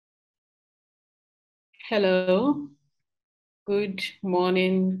Hello, good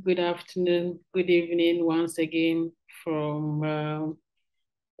morning, good afternoon, good evening once again from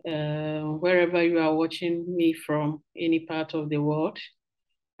wherever you are watching me from, any part of the world.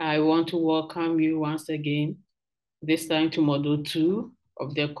 I want to welcome you once again, this time to Module 2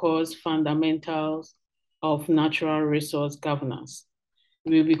 of the course Fundamentals of Natural Resource Governance.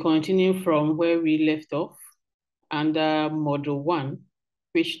 We'll be continuing from where we left off under Module 1,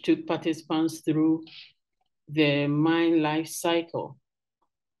 which took participants through the mine life cycle.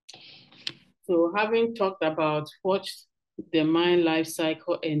 So having talked about what the mine life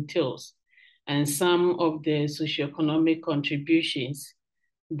cycle entails and some of the socioeconomic contributions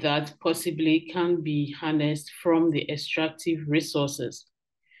that possibly can be harnessed from the extractive resources,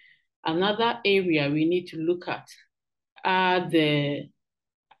 another area we need to look at are the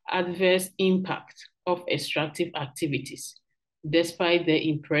adverse impact of extractive activities, despite the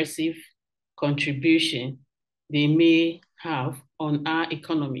impressive contribution they may have on our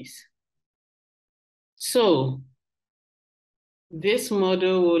economies. So this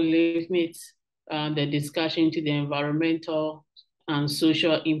model will limit the discussion to the environmental and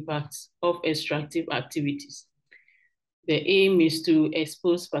social impacts of extractive activities. The aim is to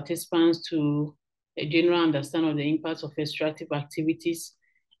expose participants to a general understanding of the impacts of extractive activities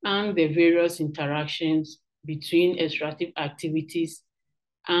and the various interactions between extractive activities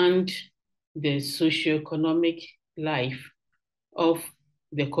and the socioeconomic life of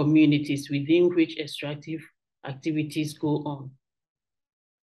the communities within which extractive activities go on.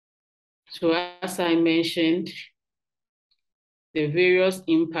 So as I mentioned, the various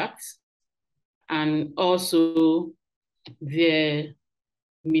impacts and also the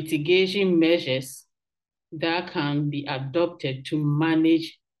mitigation measures that can be adopted to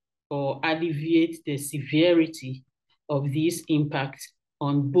manage or alleviate the severity of these impacts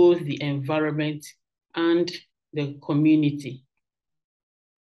on both the environment and the community.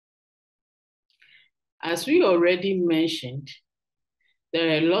 As we already mentioned, there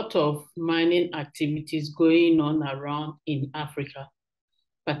are a lot of mining activities going on around in Africa,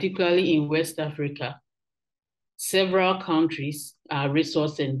 particularly in West Africa. Several countries are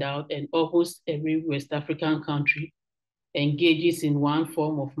resource endowed, and almost every West African country engages in one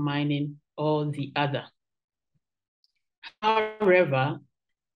form of mining or the other. However,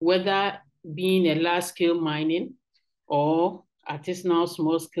 whether being a large-scale mining or artisanal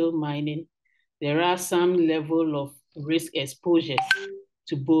small-scale mining, there are some level of risk exposures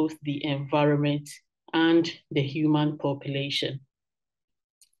to both the environment and the human population.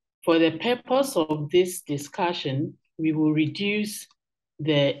 For the purpose of this discussion, we will reduce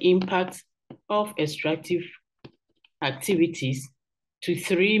the impact of extractive activities to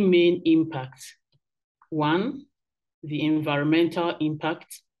three main impacts. One, the environmental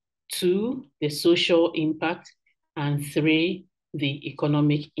impact. Two, the social impact. And three, the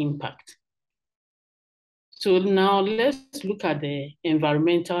economic impact. So now let's look at the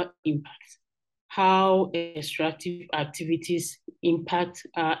environmental impact, how extractive activities impact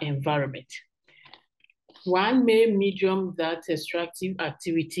our environment. One main medium that extractive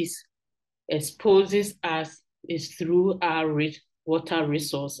activities exposes us is through our water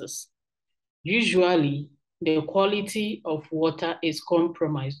resources. Usually, the quality of water is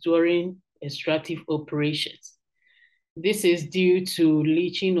compromised during extractive operations. This is due to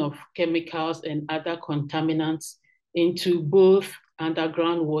leaching of chemicals and other contaminants into both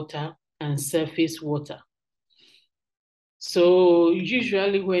underground water and surface water. So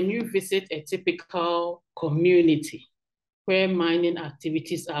usually when you visit a typical community where mining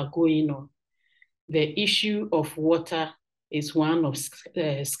activities are going on, the issue of water is one of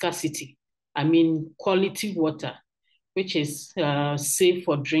scarcity. I mean, quality water, which is safe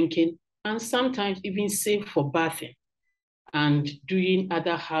for drinking and sometimes even safe for bathing and doing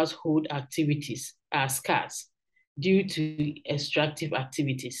other household activities are scarce due to extractive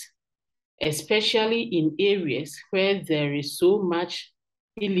activities, especially in areas where there is so much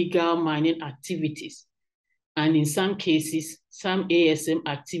illegal mining activities. And in some cases, some ASM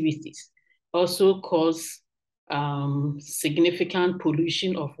activities also cause significant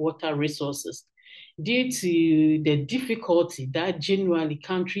pollution of water resources due to the difficulty that generally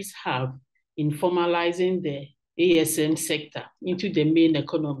countries have in formalizing the ASM sector into the main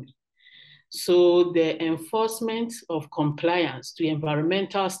economy. So the enforcement of compliance to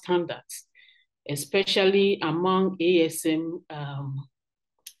environmental standards, especially among ASM,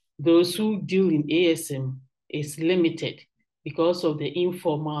 those who deal in ASM, is limited because of the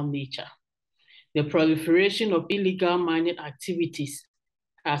informal nature. The proliferation of illegal mining activities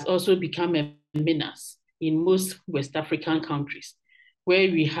has also become a menace in most West African countries,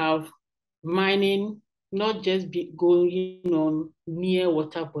 where we have mining not just be going on near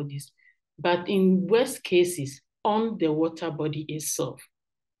water bodies, but in worst cases, on the water body itself.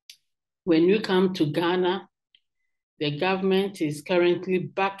 When we come to Ghana, the government is currently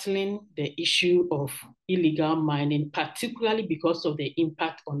battling the issue of illegal mining, particularly because of the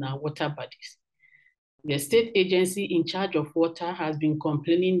impact on our water bodies. The state agency in charge of water has been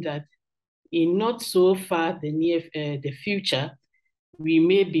complaining that in not so far the future, we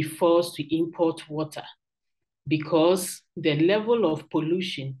may be forced to import water because the level of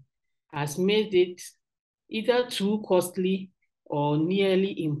pollution has made it either too costly or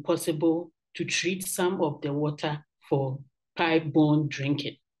nearly impossible to treat some of the water for pipe-borne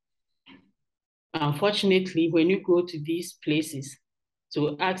drinking. Unfortunately, when you go to these places,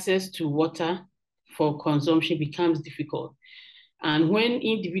 so access to water for consumption becomes difficult. And when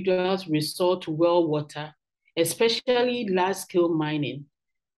individuals resort to well water, especially large-scale mining,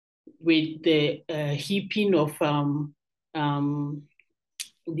 with the heaping of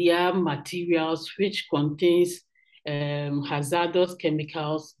their materials which contains hazardous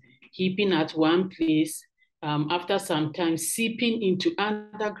chemicals, heaping at one place, after some time seeping into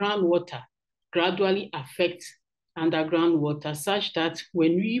underground water, gradually affects underground water such that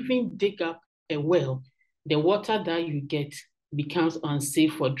when you even dig up a well, the water that you get becomes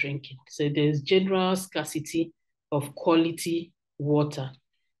unsafe for drinking. So there's general scarcity of quality water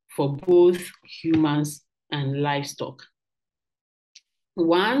for both humans and livestock.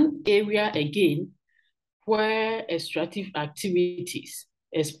 One area again where extractive activities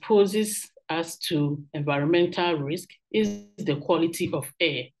exposes us to environmental risk is the quality of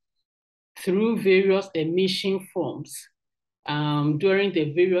air. Through various emission forms, during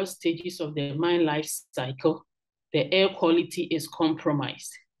the various stages of the mine life cycle, the air quality is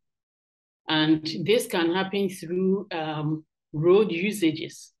compromised. And this can happen through road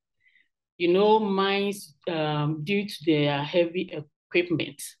usages. You know, mines, due to their heavy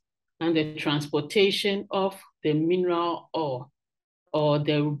equipment and the transportation of the mineral ore or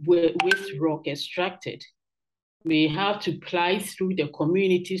the waste rock extracted, may have to ply through the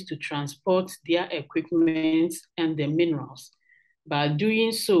communities to transport their equipment and the minerals. By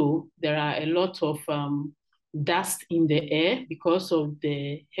doing so, there are a lot of dust in the air because of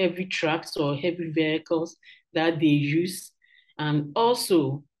the heavy trucks or heavy vehicles that they use, and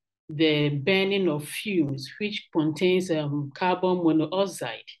also the burning of fumes, which contains carbon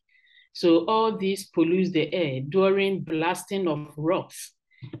monoxide. So all this pollutes the air during blasting of rocks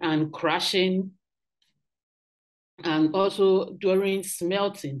and crashing, and also during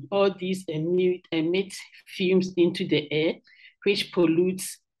smelting. All these emit fumes into the air, which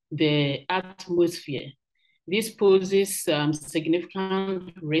pollutes the atmosphere. This poses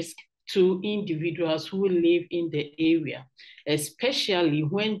significant risk to individuals who live in the area, especially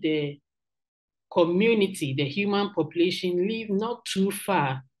when the community, the human population, live not too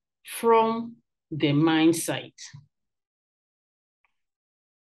far from the mine site.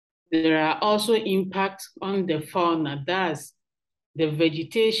 There are also impacts on the fauna, thus the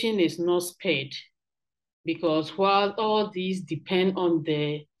vegetation is not spared, because while all these depend on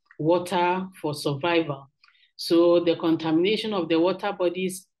the water for survival, so the contamination of the water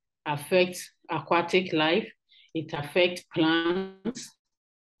bodies affects aquatic life, it affects plants,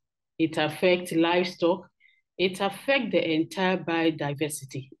 it affects livestock, it affects the entire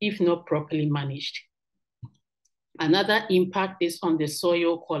biodiversity if not properly managed. Another impact is on the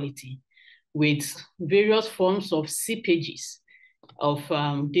soil quality, with various forms of seepages of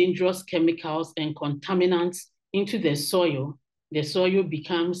dangerous chemicals and contaminants into the soil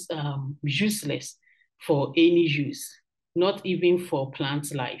becomes useless for any use, not even for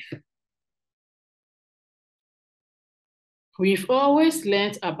plant life. We've always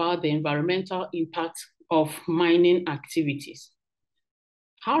learned about the environmental impact of mining activities.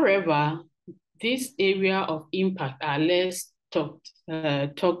 However, this area of impact are less talked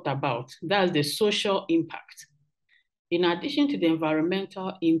about. That's the social impact. In addition to the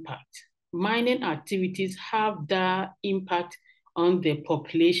environmental impact, mining activities have the impact on the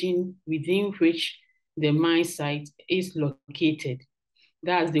population within which the mine site is located.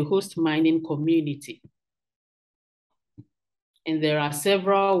 That's the host mining community. And there are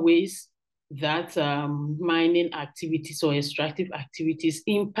several ways that mining activities or extractive activities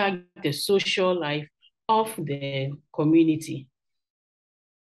impact the social life of the community.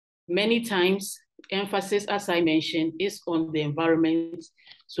 Many times, emphasis, as I mentioned, is on the environment.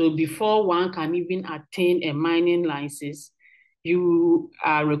 So before one can even attain a mining license, you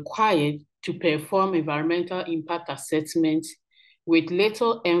are required to perform environmental impact assessment with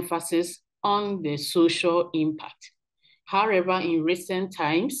little emphasis on the social impact. However, in recent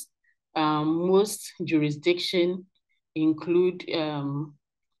times, most jurisdictions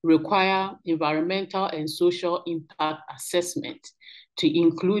require environmental and social impact assessment to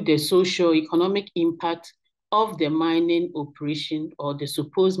include the socio-economic impact of the mining operation or the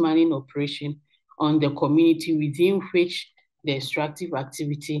supposed mining operation on the community within which the extractive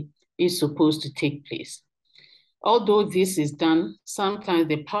activity is supposed to take place. Although this is done, sometimes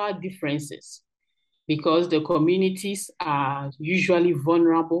the power differences because the communities are usually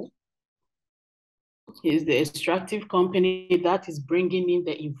vulnerable. Is the extractive company that is bringing in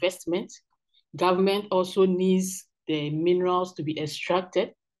the investment. Government also needs the minerals to be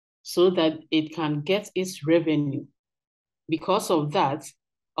extracted so that it can get its revenue. Because of that,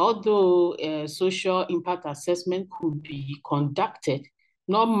 although a social impact assessment could be conducted,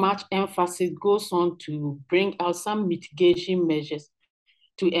 not much emphasis goes on to bring out some mitigation measures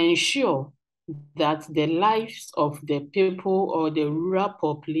to ensure that the lives of the people or the rural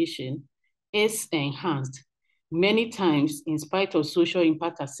population is enhanced. Many times, in spite of social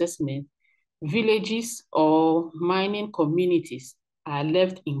impact assessment, villages or mining communities are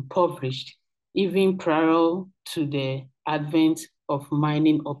left impoverished even prior to the advent of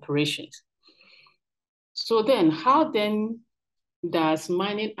mining operations. So then, how then does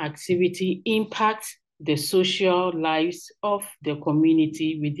mining activity impact the social lives of the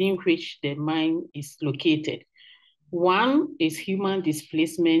community within which the mine is located? One is human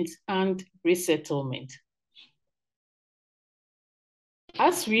displacement and resettlement.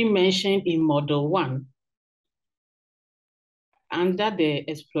 As we mentioned in Model 1, under the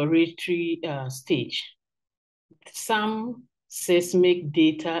exploratory stage, some seismic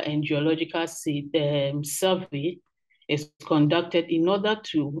data and geological survey is conducted in order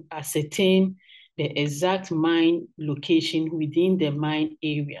to ascertain the exact mine location within the mine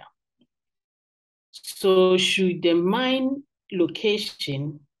area. So should the mine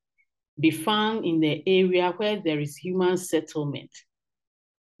location be found in the area where there is human settlement,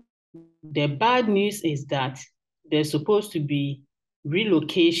 the bad news is that there's supposed to be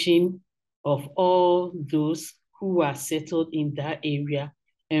relocation of all those who are settled in that area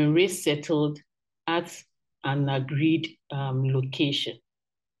and resettled at an agreed location.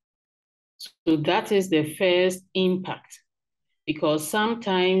 So that is the first impact, because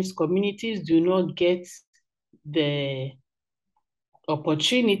sometimes communities do not get the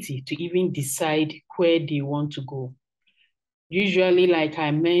opportunity to even decide where they want to go. Usually, like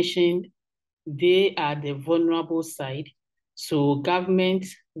I mentioned, they are the vulnerable side. So government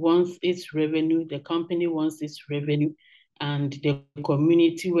wants its revenue, the company wants its revenue, and the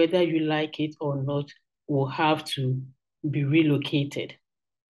community, whether you like it or not, will have to be relocated.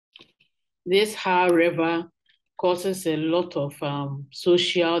 This, however, causes a lot of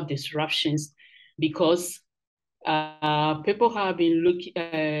social disruptions because people have been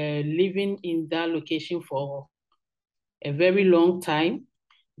living in that location for a very long time.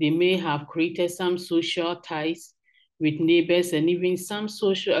 They may have created some social ties with neighbors and even some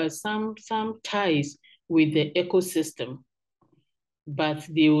social, some ties with the ecosystem, but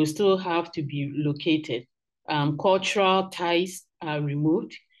they will still have to be located. Cultural ties are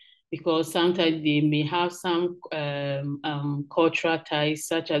removed because sometimes they may have some cultural ties,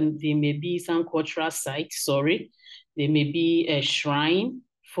 such as there may be some cultural sites, there may be a shrine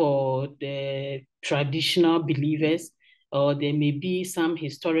for the traditional believers, or there may be some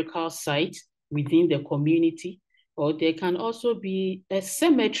historical site within the community, or there can also be a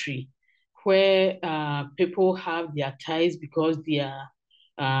cemetery where people have their ties because their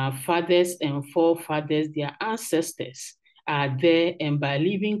fathers and forefathers, their ancestors are there, and by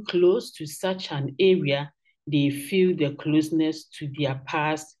living close to such an area, they feel the closeness to their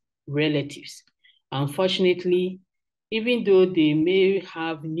past relatives. Unfortunately, even though they may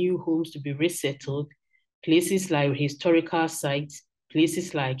have new homes to be resettled, places like historical sites,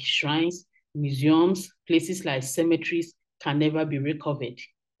 places like shrines, museums, places like cemeteries can never be recovered,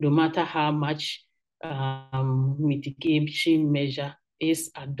 no matter how much mitigation measure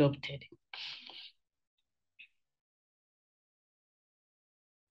is adopted.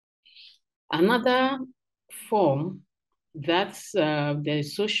 Another form that the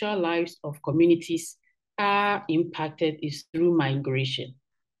social lives of communities are impacted is through migration.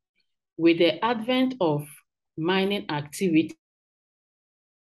 With the advent of mining activity,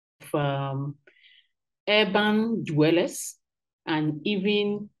 urban dwellers and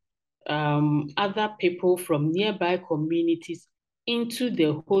even other people from nearby communities into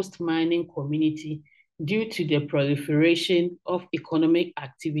the host mining community due to the proliferation of economic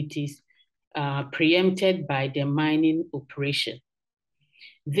activities preempted by the mining operation.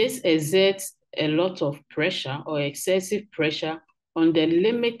 This exerts a lot of pressure or excessive pressure on the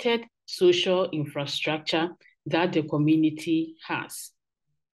limited social infrastructure that the community has.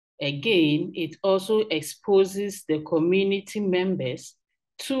 Again, it also exposes the community members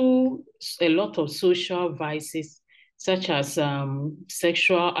to a lot of social vices, such as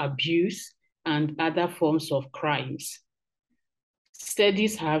sexual abuse and other forms of crimes.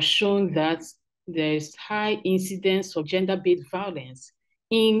 Studies have shown that there's high incidence of gender-based violence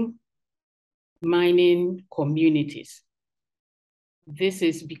in mining communities. This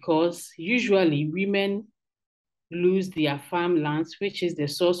is because usually women lose their farmlands, which is the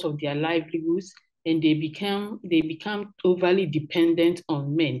source of their livelihoods, and they become overly dependent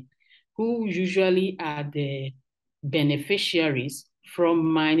on men, who usually are the beneficiaries from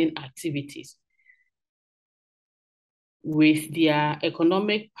mining activities. With their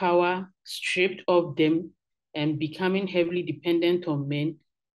economic power stripped of them and becoming heavily dependent on men,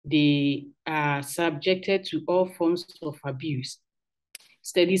 they are subjected to all forms of abuse.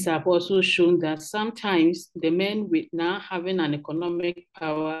 Studies have also shown that sometimes the men with now having an economic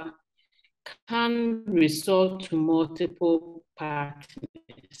power can resort to multiple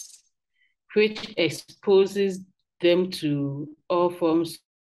partners, which exposes them to all forms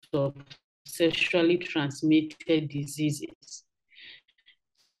of sexually transmitted diseases.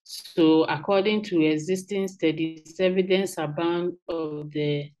 So according to existing studies, evidence abound of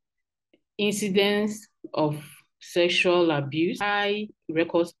the incidence of sexual abuse, high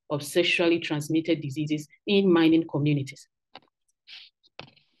records of sexually transmitted diseases in mining communities.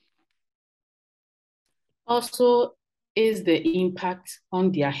 Also is the impact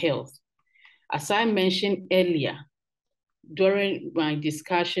on their health. As I mentioned earlier, during my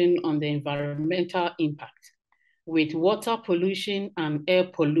discussion on the environmental impact, with water pollution and air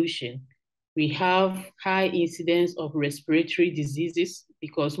pollution, we have high incidence of respiratory diseases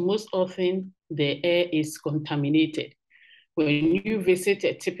because most often the air is contaminated. When you visit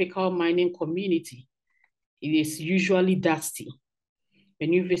a typical mining community, it is usually dusty.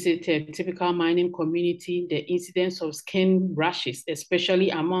 When you visit a typical mining community, the incidence of skin rashes, especially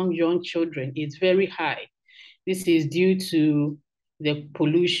among young children, is very high. This is due to the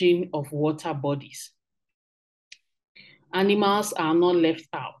pollution of water bodies. Animals are not left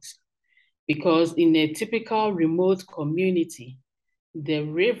out because in a typical remote community, the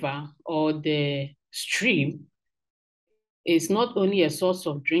river or the stream is not only a source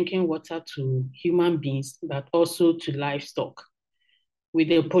of drinking water to human beings, but also to livestock. With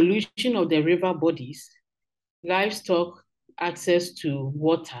the pollution of the river bodies, livestock access to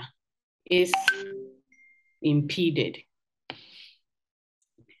water is impeded.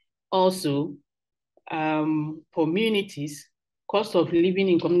 Also, communities, cost of living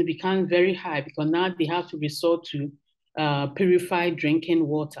in community becomes very high because now they have to resort to purified drinking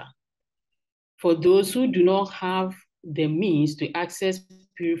water. For those who do not have the means to access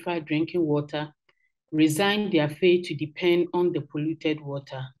purified drinking water, resign their fate to depend on the polluted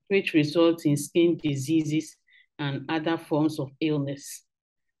water, which results in skin diseases and other forms of illness.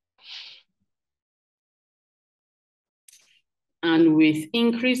 And with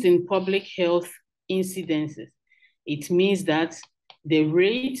increase in public health incidences, it means that the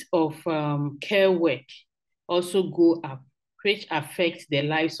rate of care work also go up, which affects the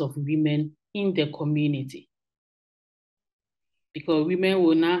lives of women in the community. Because women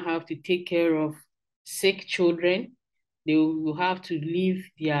will now have to take care of sick children. They will have to leave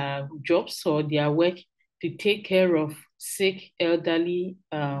their jobs or their work to take care of sick elderly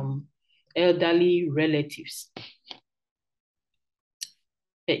relatives.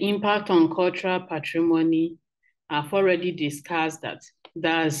 The impact on cultural patrimony, I've already discussed that.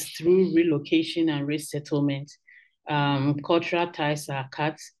 That's through relocation and resettlement. Cultural ties are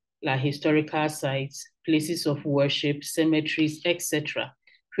cut, like historical sites, places of worship, cemeteries, etc.,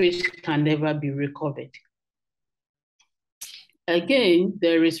 which can never be recovered. Again,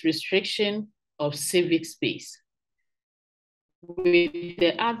 there is restriction of civic space. With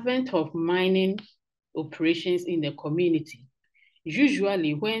the advent of mining operations in the community,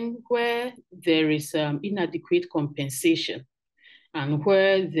 usually where there is inadequate compensation and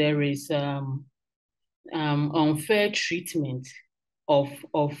where there is unfair treatment of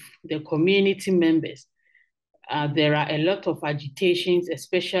the community members, there are a lot of agitations,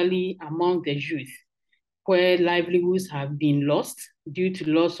 especially among the youth, where livelihoods have been lost due to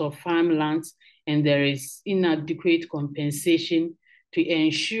loss of farmlands, and there is inadequate compensation to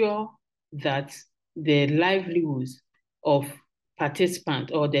ensure that the livelihoods of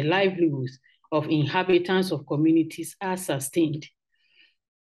participants or the livelihoods of inhabitants of communities are sustained.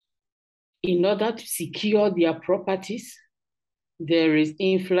 In order to secure their properties, there is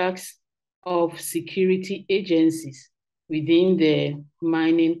influx of security agencies within the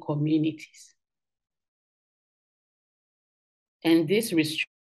mining communities. And this restricts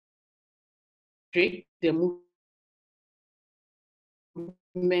the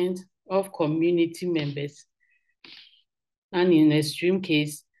movement of community members, and in extreme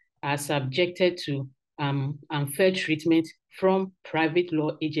case are subjected to unfair treatment from private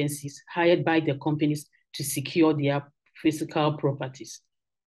law agencies hired by the companies to secure their physical properties.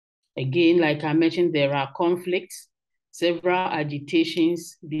 Again, like I mentioned, there are conflicts, several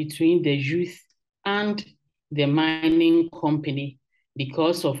agitations between the youth and the mining company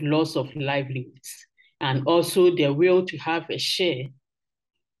because of loss of livelihoods, and also the will to have a share,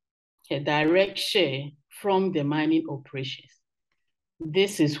 a direct share from the mining operations.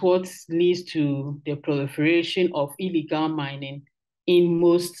 This is what leads to the proliferation of illegal mining in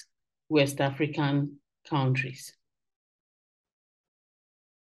most West African countries.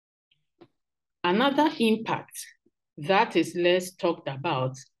 Another impact that is less talked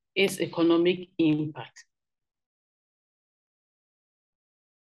about is economic impact.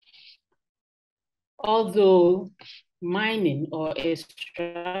 Although mining or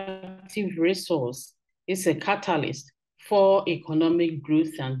extractive resource is a catalyst for economic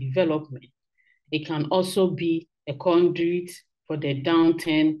growth and development, it can also be a conduit for the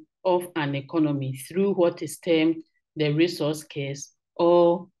downturn of an economy through what is termed the resource curse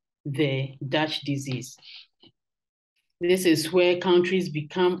or the Dutch disease. This is where countries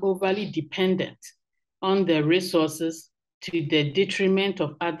become overly dependent on the resources to the detriment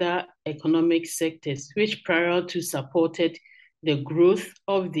of other economic sectors, which prior to supported the growth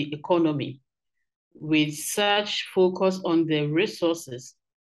of the economy. With such focus on the resources,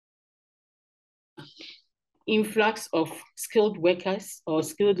 influx of skilled workers or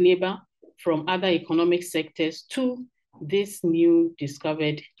skilled labor from other economic sectors to this new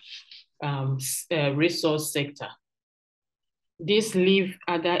discovered resource sector. This leaves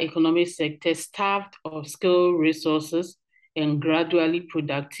other economic sectors starved of skilled resources, and gradually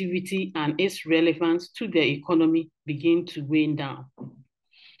productivity and its relevance to the economy begin to wane down.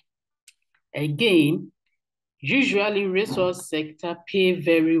 Again, usually resource sector pay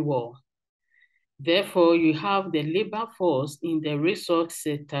very well. Therefore, you have the labor force in the resource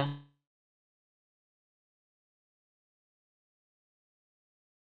sector